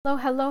Hello,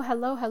 hello,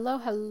 hello, hello,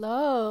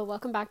 hello.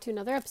 Welcome back to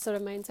another episode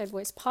of my Inside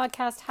Voice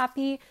podcast.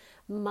 Happy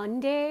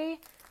Monday.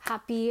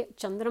 Happy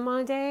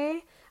Chandrama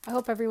Day. I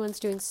hope everyone's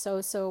doing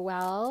so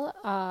well.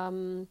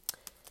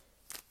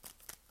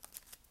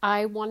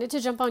 I wanted to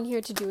jump on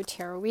here to do a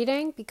tarot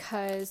reading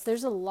because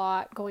there's a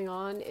lot going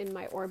on in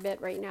my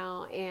orbit right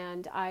now,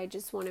 and I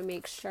just want to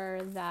make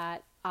sure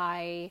that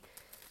I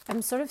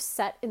am sort of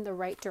set in the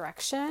right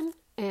direction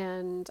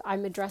and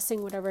I'm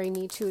addressing whatever I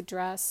need to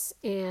address.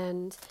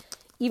 And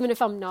even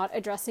if I'm not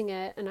addressing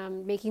it and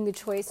I'm making the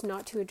choice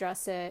not to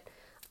address it,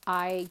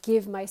 I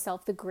give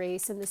myself the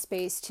grace and the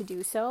space to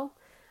do so.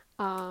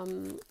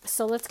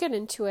 So let's get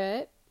into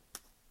it.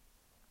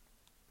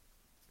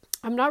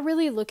 I'm not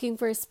really looking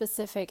for a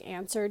specific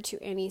answer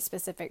to any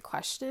specific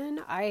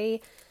question. I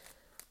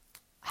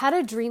had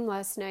a dream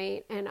last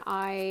night and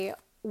I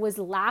was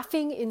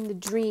laughing in the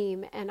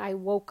dream and I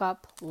woke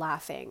up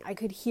laughing. I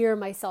could hear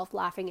myself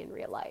laughing in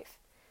real life.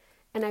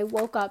 And I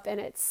woke up and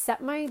it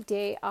set my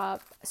day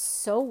up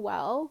so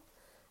well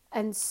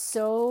and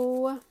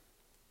so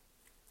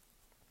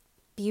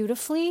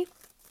beautifully.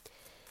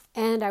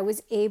 And I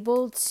was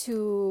able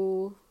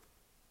to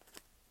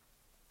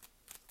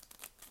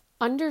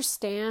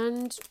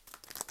understand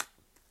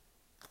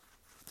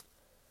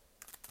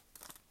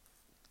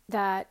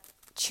that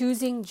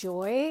choosing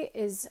joy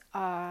is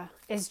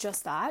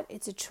just that.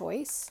 It's a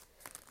choice.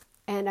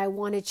 And I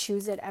want to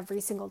choose it every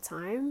single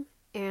time.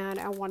 And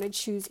I want to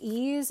choose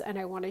ease, and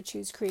I want to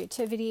choose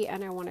creativity,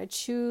 and I want to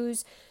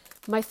choose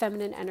my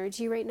feminine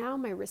energy right now,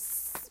 my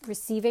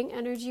receiving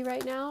energy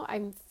right now.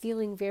 I'm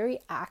feeling very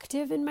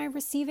active in my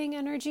receiving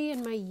energy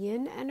and my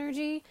yin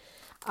energy.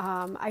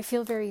 I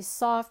feel very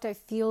soft. I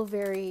feel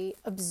very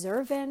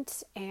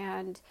observant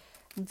and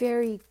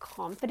very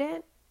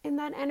confident in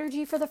that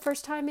energy for the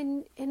first time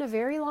in a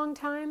very long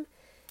time.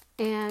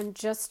 And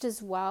just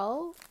as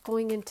well,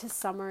 going into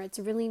summer, it's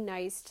really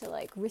nice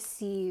to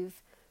receive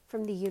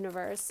from the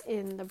universe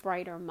in the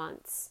brighter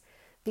months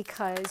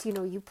because,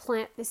 you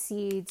plant the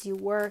seeds, you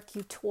work,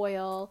 you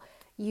toil,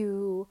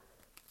 you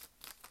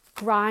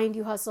grind,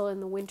 you hustle in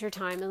the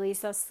wintertime. At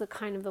least that's the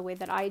kind of the way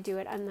that I do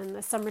it. And then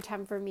the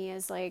summertime for me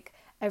is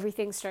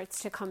everything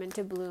starts to come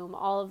into bloom.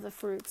 All of the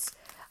fruits,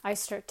 I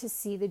start to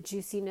see the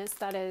juiciness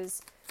that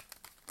is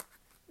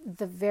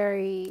the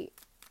very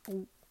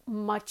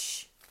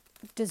much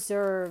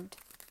deserved,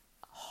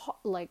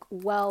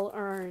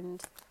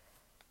 well-earned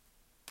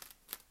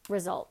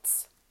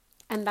results.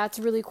 And that's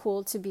really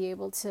cool to be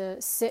able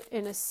to sit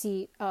in a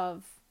seat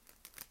of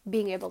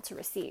being able to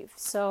receive.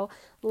 So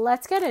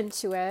let's get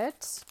into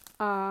it.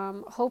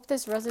 Hope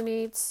this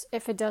resonates.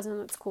 If it doesn't,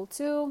 that's cool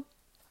too.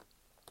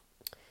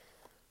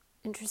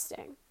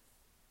 Interesting.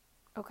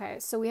 Okay,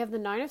 so we have the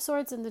Nine of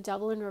Swords and the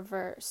Devil in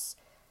reverse.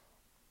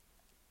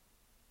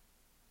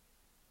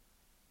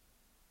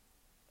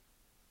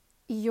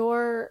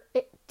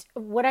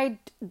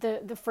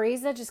 The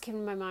phrase that just came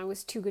to my mind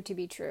was too good to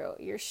be true.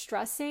 You're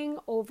stressing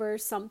over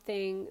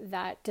something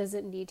that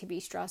doesn't need to be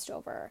stressed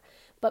over.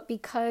 But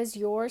because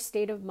your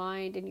state of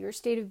mind and your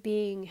state of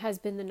being has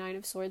been the Nine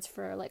of Swords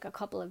for a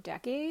couple of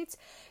decades,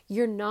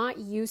 you're not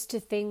used to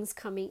things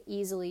coming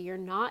easily. You're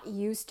not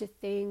used to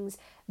things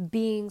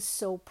being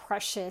so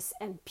precious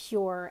and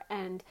pure,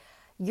 and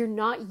you're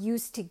not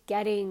used to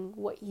getting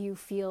what you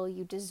feel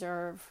you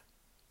deserve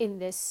in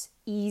this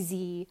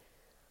easy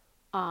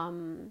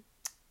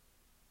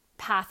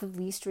path of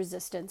least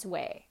resistance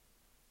way.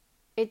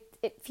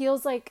 It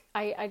feels like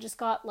I just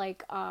got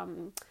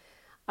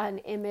an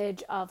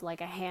image of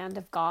a hand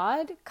of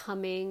God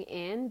coming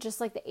in,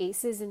 just like the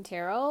aces in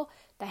tarot,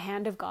 the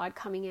hand of God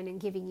coming in and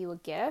giving you a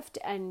gift,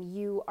 and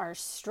you are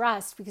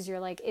stressed because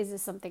you're is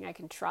this something I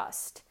can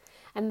trust?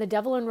 And the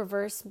Devil in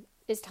reverse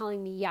is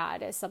telling me, yeah,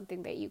 it is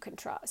something that you can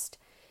trust.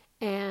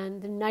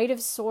 And the Knight of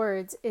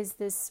Swords is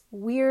this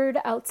weird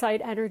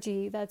outside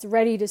energy that's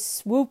ready to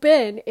swoop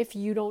in if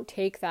you don't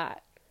take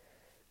that,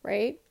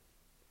 right?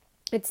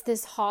 It's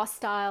this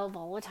hostile,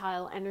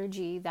 volatile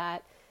energy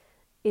that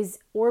is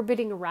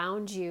orbiting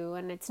around you,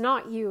 and it's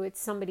not you,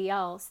 it's somebody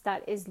else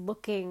that is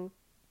looking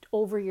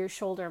over your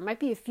shoulder. It might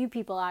be a few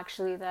people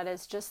actually that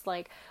is just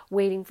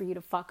waiting for you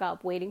to fuck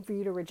up, waiting for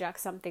you to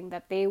reject something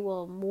that they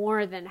will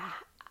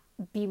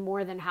be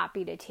more than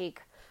happy to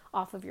take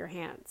off of your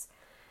hands.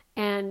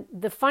 And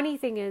the funny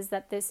thing is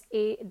that this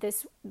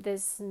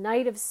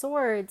Knight of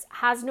Swords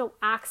has no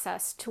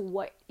access to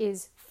what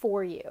is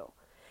for you.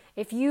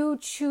 If you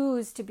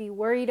choose to be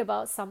worried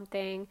about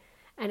something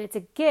and it's a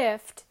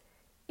gift,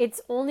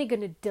 it's only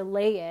going to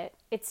delay it.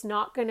 It's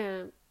not going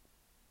to,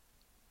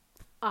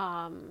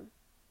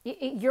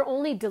 you're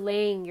only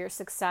delaying your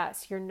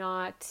success. You're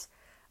not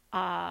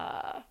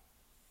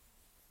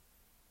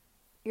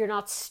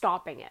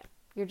stopping it.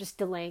 You're just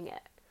delaying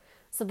it.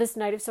 So this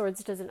Knight of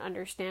Swords doesn't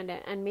understand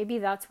it. And maybe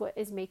that's what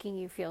is making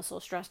you feel so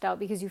stressed out,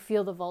 because you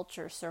feel the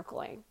vulture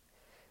circling,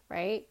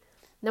 right?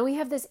 Now we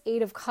have this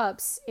Eight of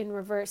Cups in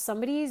reverse.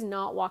 Somebody's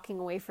not walking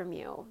away from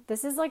you.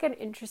 This is an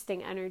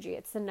interesting energy.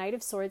 It's the Knight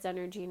of Swords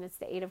energy and it's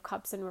the Eight of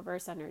Cups in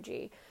reverse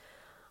energy.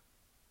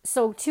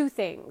 So two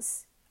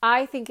things.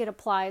 I think it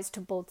applies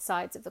to both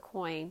sides of the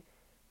coin.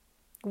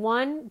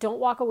 One, don't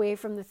walk away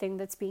from the thing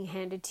that's being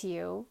handed to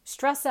you.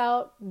 Stress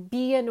out,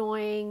 be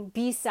annoying,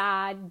 be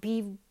sad,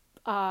 be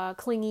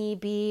clingy,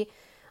 be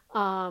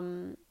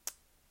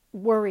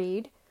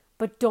worried,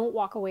 but don't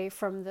walk away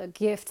from the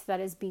gift that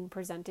is being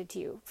presented to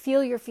you.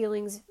 Feel your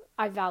feelings.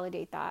 I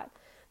validate that.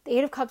 The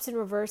Eight of Cups in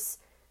reverse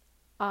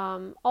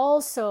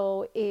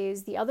also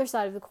is the other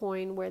side of the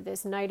coin, where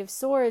this Knight of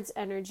Swords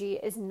energy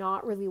is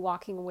not really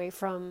walking away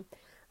from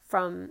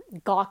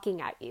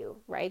gawking at you,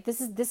 right?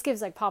 This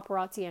gives like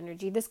paparazzi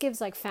energy. This gives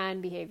like fan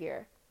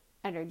behavior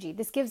energy.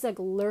 This gives like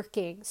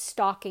lurking,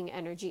 stalking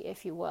energy,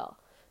 if you will.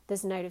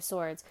 This Knight of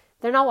Swords.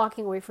 They're not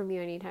walking away from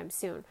you anytime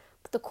soon.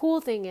 But the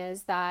cool thing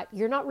is that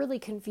you're not really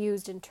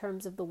confused in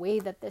terms of the way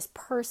that this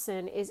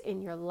person is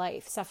in your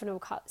life. Seven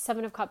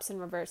of Cups in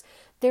reverse.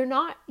 You're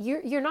not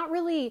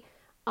really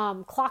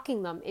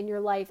clocking them in your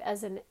life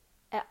as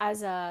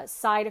a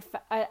side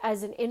effect,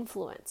 as an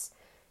influence.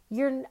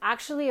 You're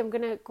actually, I'm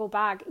going to go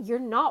back, you're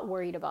not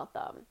worried about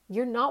them.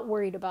 You're not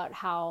worried about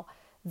how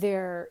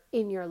they're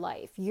in your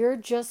life. You're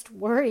just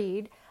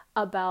worried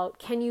about,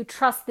 can you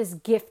trust this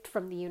gift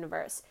from the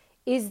universe?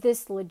 Is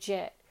this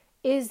legit?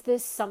 Is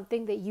this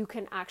something that you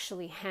can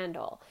actually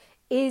handle?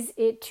 Is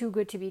it too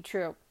good to be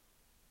true?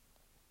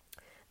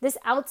 This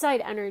outside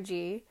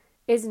energy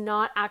is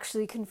not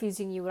actually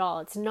confusing you at all.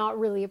 It's not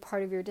really a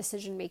part of your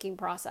decision-making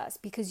process,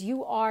 because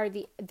you are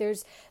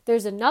there's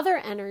another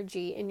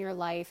energy in your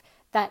life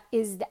that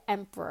is the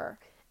Emperor.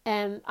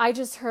 And I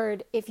just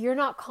heard, if you're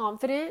not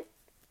confident,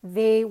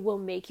 they will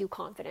make you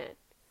confident.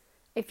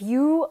 If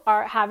you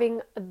are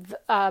having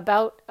a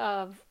bout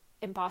of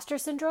imposter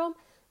syndrome,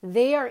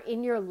 they are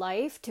in your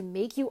life to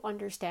make you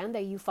understand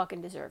that you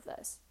fucking deserve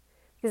this.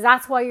 Because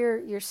that's why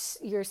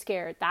you're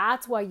scared.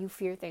 That's why you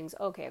fear things.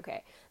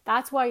 Okay.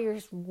 That's why you're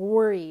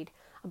worried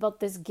about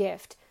this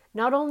gift.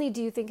 Not only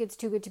do you think it's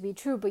too good to be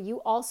true, but you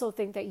also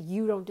think that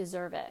you don't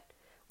deserve it.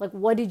 Like,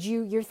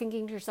 you're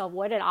thinking to yourself,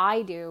 what did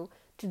I do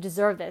to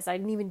deserve this? I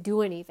didn't even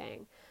do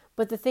anything.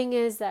 But the thing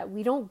is that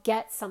we don't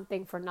get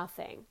something for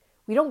nothing.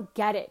 We don't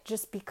get it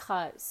just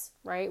because,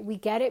 right? We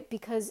get it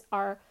because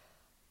our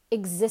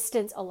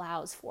existence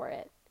allows for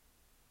it.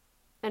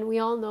 And we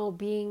all know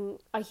being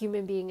a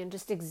human being and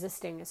just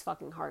existing is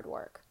fucking hard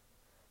work.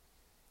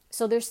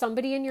 So there's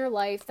somebody in your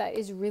life that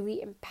is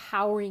really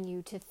empowering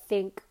you to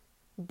think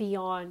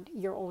beyond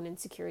your own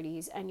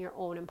insecurities and your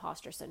own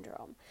imposter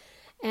syndrome.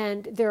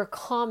 And they're a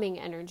calming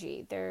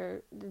energy.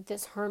 They're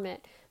this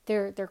hermit.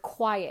 They're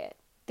quiet.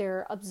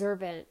 They're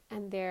observant,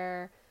 and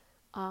they're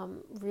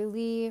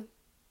really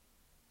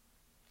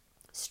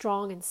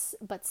strong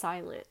but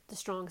silent. The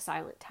strong,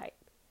 silent type.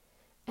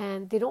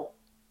 And they don't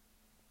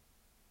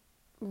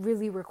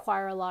really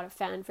require a lot of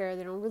fanfare.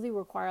 They don't really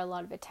require a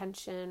lot of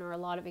attention or a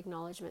lot of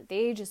acknowledgement.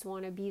 They just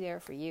want to be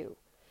there for you.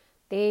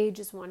 They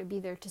just want to be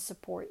there to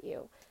support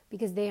you,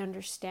 because they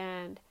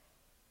understand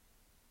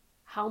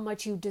how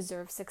much you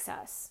deserve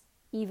success,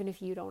 even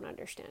if you don't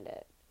understand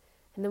it.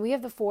 And then we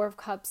have the Four of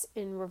Cups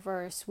in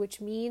reverse,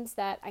 which means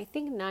that I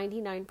think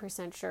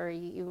 99% sure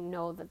you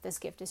know that this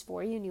gift is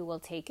for you and you will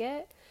take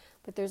it.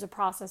 But there's a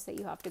process that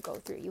you have to go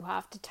through. You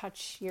have to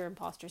touch your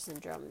imposter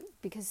syndrome,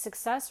 because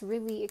success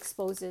really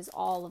exposes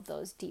all of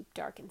those deep,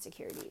 dark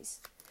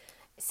insecurities.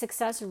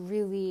 Success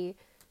really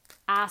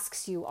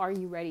asks you, are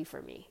you ready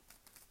for me?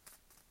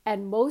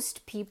 And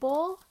most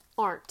people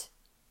aren't.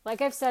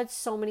 Like I've said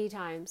so many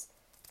times,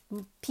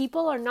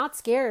 people are not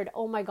scared,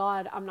 oh my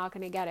God, I'm not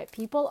going to get it.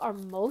 People are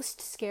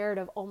most scared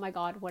of, oh my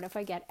God, what if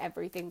I get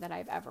everything that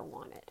I've ever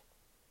wanted?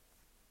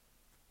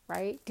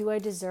 Right? Do I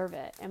deserve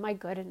it? Am I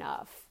good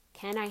enough?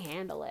 Can I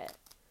handle it?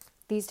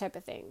 These type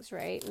of things,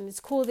 right? And it's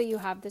cool that you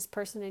have this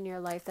person in your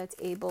life that's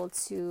able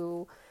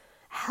to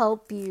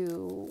help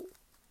you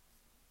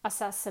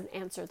assess and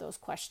answer those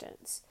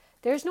questions.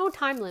 There's no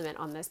time limit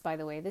on this, by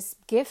the way. This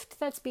gift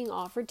that's being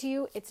offered to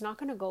you, it's not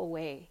going to go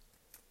away.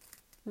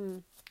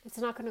 It's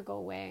not going to go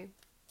away.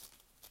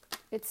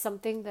 It's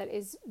something that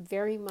is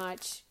very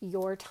much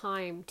your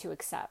time to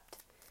accept.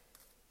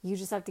 You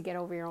just have to get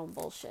over your own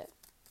bullshit,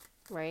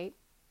 right?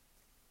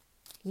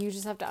 You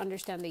just have to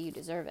understand that you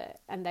deserve it,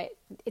 and that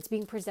it's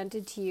being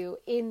presented to you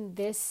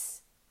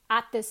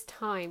at this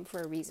time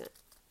for a reason.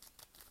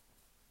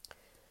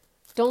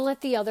 Don't let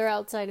the other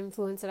outside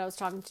influence that I was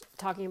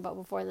talking about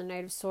before, the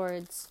Knight of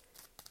Swords,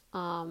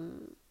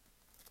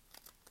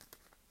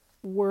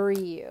 worry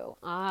you.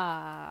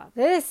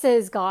 This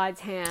is God's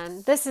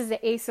hand. This is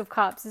the Ace of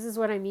Cups. This is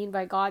what I mean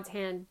by God's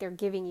hand. They're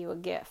giving you a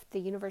gift. The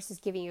universe is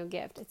giving you a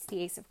gift. It's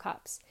the Ace of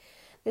Cups.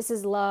 This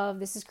is love.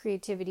 This is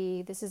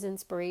creativity. This is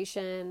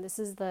inspiration. This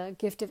is the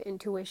gift of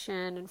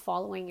intuition and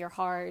following your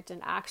heart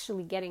and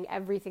actually getting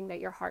everything that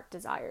your heart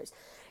desires,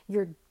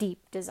 your deep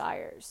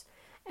desires.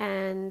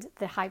 And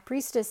the High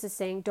Priestess is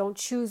saying, don't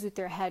choose with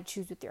your head,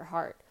 choose with your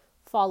heart.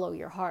 Follow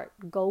your heart.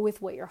 Go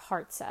with what your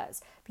heart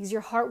says, because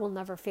your heart will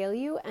never fail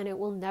you, and it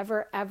will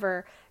never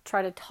ever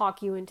try to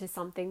talk you into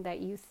something that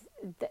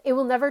it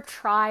will never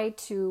try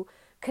to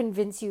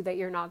convince you that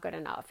you're not good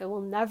enough. It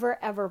will never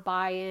ever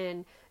buy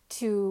in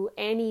to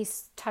any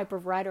type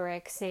of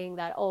rhetoric saying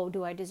that, oh,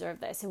 do I deserve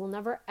this? It will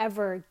never,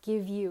 ever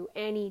give you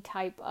any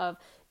type of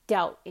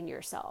doubt in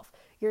yourself.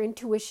 Your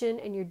intuition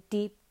and your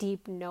deep,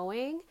 deep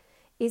knowing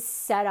is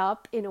set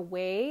up in a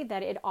way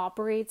that it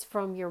operates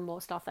from your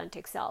most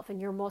authentic self.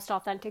 And your most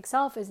authentic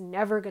self is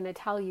never going to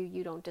tell you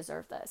you don't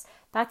deserve this.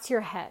 That's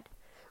your head,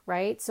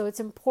 right? So it's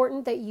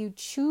important that you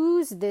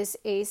choose this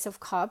Ace of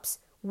Cups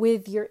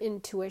with your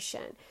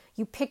intuition.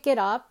 You pick it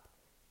up,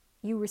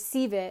 you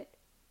receive it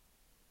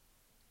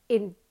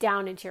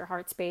down into your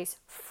heart space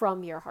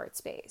from your heart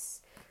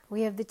space.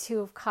 We have the Two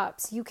of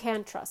Cups. You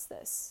can trust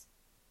this.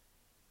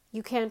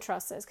 You can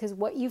trust this because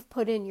what you've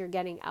put in, you're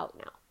getting out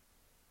now.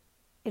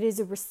 It is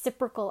a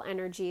reciprocal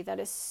energy that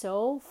is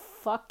so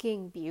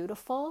fucking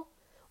beautiful,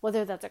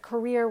 whether that's a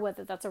career,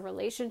 whether that's a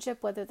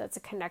relationship, whether that's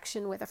a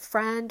connection with a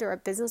friend or a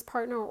business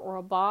partner or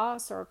a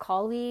boss or a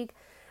colleague.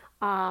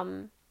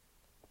 I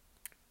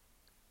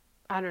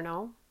don't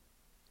know,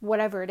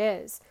 whatever it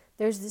is.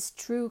 There's this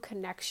true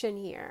connection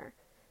here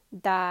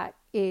that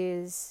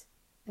is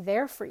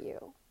there for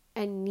you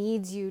and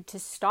needs you to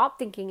stop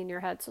thinking in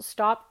your head. So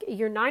stop.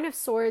 Your Nine of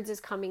Swords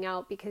is coming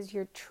out because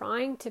you're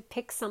trying to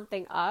pick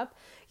something up.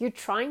 You're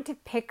trying to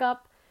pick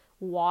up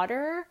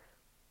water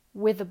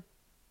with a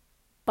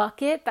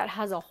bucket that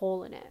has a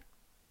hole in it.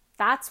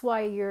 That's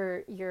why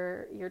you're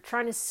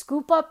trying to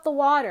scoop up the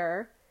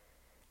water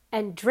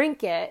and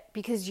drink it,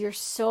 because you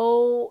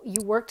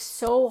worked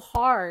so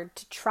hard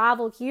to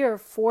travel here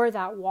for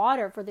that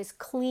water, for this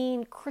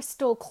clean,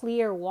 crystal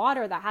clear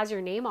water that has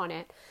your name on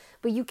it.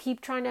 But you keep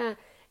trying to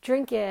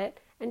drink it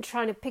and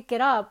trying to pick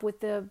it up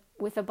with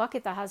a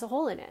bucket that has a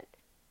hole in it.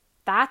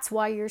 That's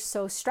why you're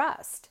so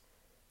stressed.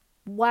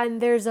 When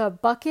there's a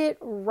bucket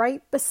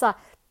right beside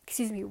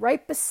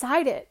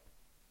it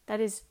that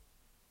is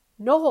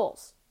no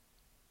holes,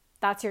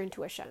 that's your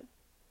intuition.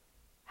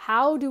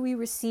 How do we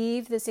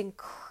receive this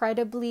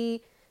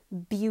incredibly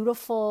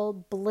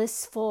beautiful,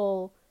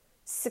 blissful,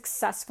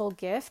 successful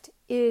gift?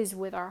 Is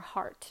with our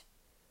heart.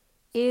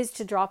 Is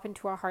to drop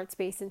into our heart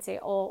space and say,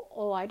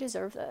 oh, I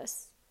deserve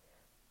this.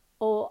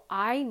 Oh,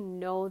 I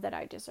know that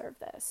I deserve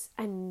this,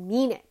 and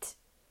mean it.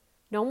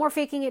 No more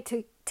faking it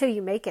till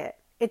you make it.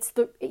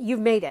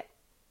 You've made it.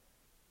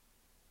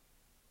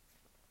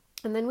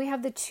 And then we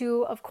have the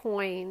Two of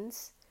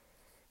Coins.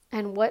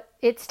 And what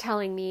it's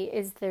telling me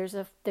is there's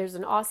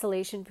an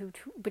oscillation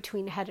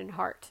between head and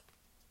heart.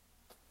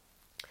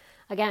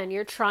 Again,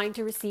 you're trying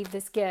to receive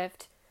this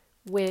gift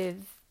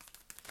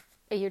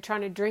you're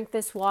trying to drink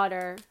this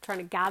water, trying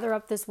to gather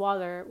up this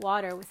water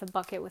with a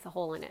bucket with a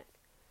hole in it.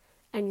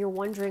 And you're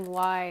wondering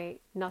why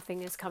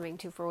nothing is coming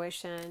to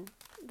fruition.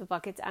 The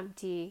bucket's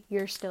empty.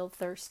 You're still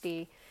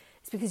thirsty.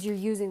 It's because you're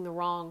using the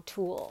wrong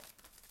tool,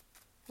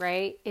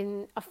 right?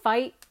 In a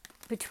fight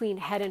between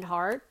head and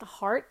heart, the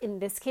heart in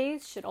this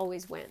case should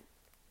always win.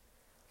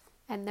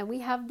 And then we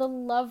have the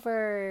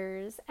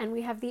Lovers, and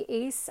we have the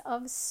Ace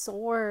of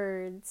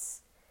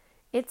Swords.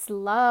 It's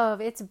love,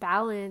 it's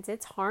balance,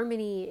 it's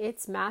harmony,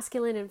 it's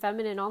masculine and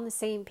feminine on the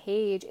same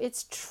page.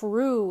 It's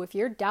true. If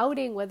you're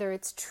doubting whether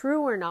it's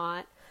true or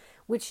not,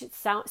 which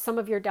some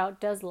of your doubt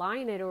does lie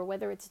in it, or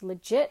whether it's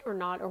legit or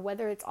not, or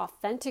whether it's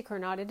authentic or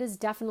not, it is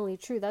definitely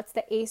true. That's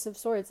the Ace of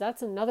Swords.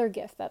 That's another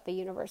gift that the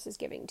universe is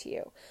giving to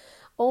you.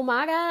 Oh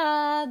my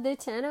God, the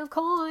 10 of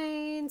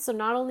Coins. So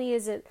not only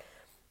is it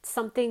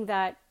something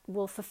that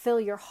will fulfill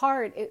your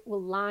heart, it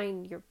will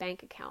line your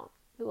bank account.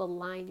 It will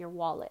line your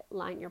wallet,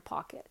 line your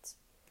pockets.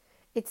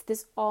 It's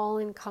this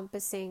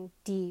all-encompassing,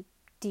 deep,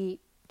 deep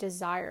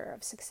desire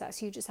of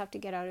success. You just have to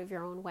get out of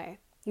your own way.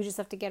 You just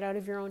have to get out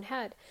of your own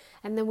head.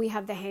 And then we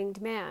have the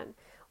Hanged Man,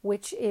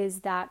 which is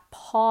that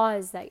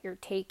pause that you're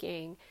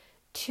taking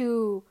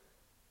to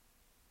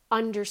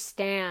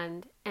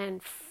understand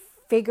and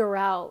figure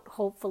out,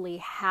 hopefully,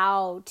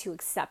 how to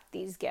accept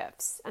these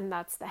gifts. And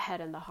that's the head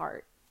and the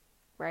heart,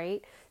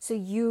 right?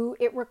 So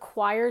it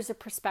requires a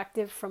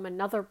perspective from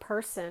another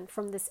person,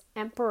 from this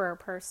Emperor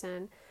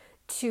person,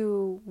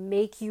 to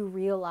make you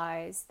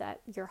realize that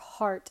your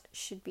heart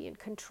should be in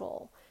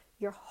control.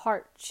 Your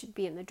heart should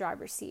be in the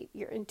driver's seat.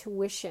 Your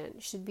intuition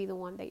should be the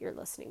one that you're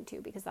listening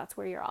to, because that's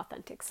where your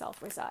authentic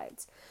self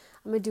resides.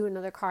 I'm going to do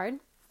another card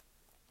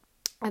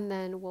and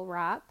then we'll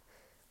wrap.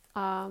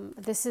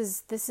 This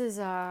is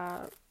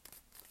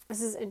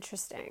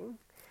interesting.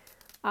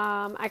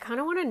 I kind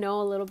of want to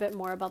know a little bit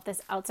more about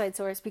this outside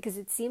source, because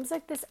it seems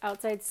like this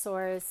outside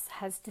source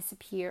has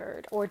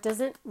disappeared or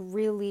doesn't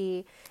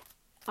really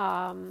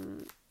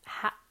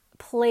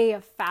play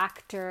a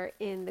factor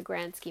in the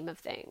grand scheme of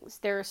things.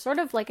 They're sort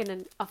of like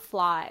a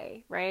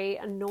fly, right?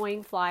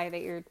 Annoying fly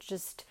that you're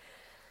just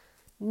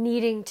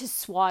needing to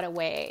swat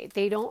away.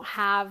 They don't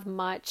have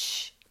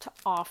much to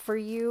offer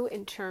you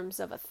in terms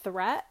of a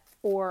threat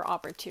or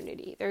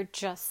opportunity. They're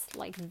just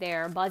like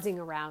there buzzing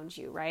around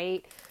you,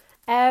 right?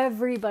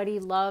 Everybody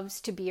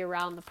loves to be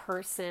around the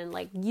person.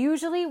 Like,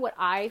 usually what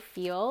I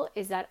feel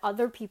is that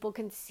other people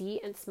can see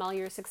and smell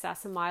your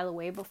success a mile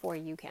away before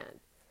you can.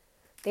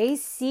 They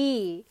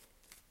see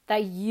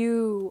that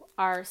you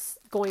are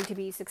going to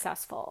be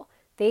successful.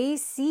 They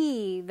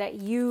see that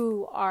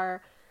you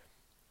are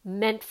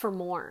meant for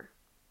more.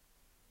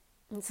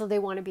 And so they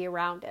want to be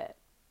around it.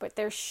 But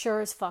they're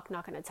sure as fuck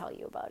not going to tell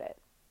you about it.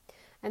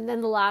 And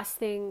then the last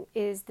thing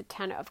is the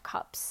 10 of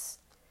Cups.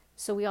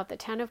 So we got the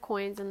 10 of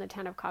Coins and the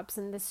 10 of Cups.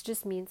 And this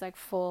just means like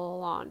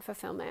full on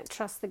fulfillment.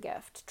 Trust the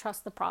gift.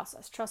 Trust the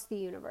process. Trust the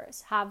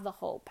universe. Have the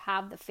hope.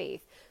 Have the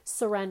faith.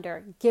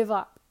 Surrender. Give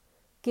up.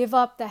 Give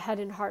up the head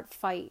and heart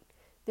fight.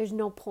 There's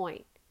no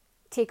point.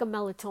 Take a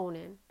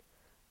melatonin.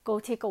 Go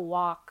take a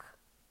walk.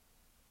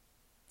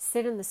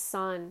 Sit in the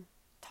sun.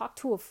 Talk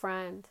to a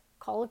friend.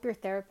 Call up your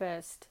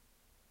therapist.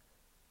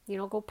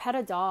 Go pet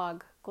a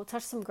dog. Go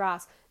touch some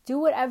grass. Do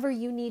whatever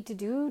you need to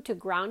do to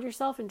ground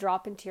yourself and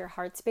drop into your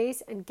heart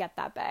space and get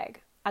that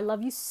bag. I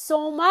love you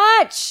so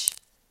much.